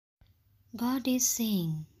God is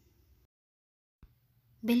saying,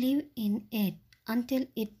 believe in it until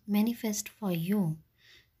it manifests for you.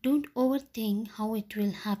 Don't overthink how it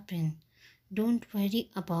will happen. Don't worry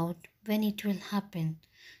about when it will happen.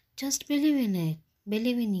 Just believe in it.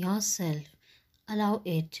 Believe in yourself. Allow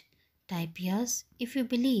it. Type yes if you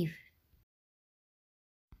believe.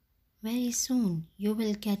 Very soon you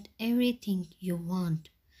will get everything you want.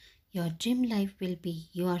 Your dream life will be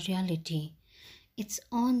your reality. It's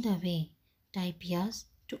on the way. Type yes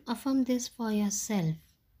to affirm this for yourself.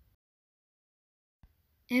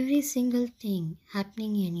 Every single thing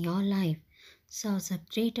happening in your life serves a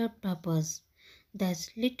greater purpose. There's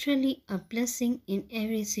literally a blessing in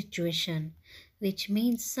every situation, which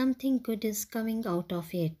means something good is coming out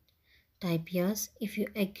of it. Type yes if you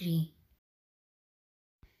agree.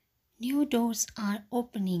 New doors are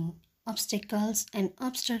opening. Obstacles and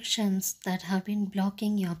obstructions that have been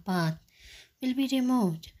blocking your path will be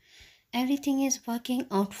removed. Everything is working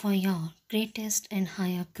out for your greatest and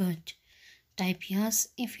higher good. Type yes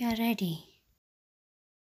if you are ready.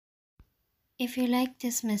 If you like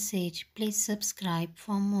this message, please subscribe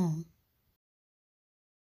for more.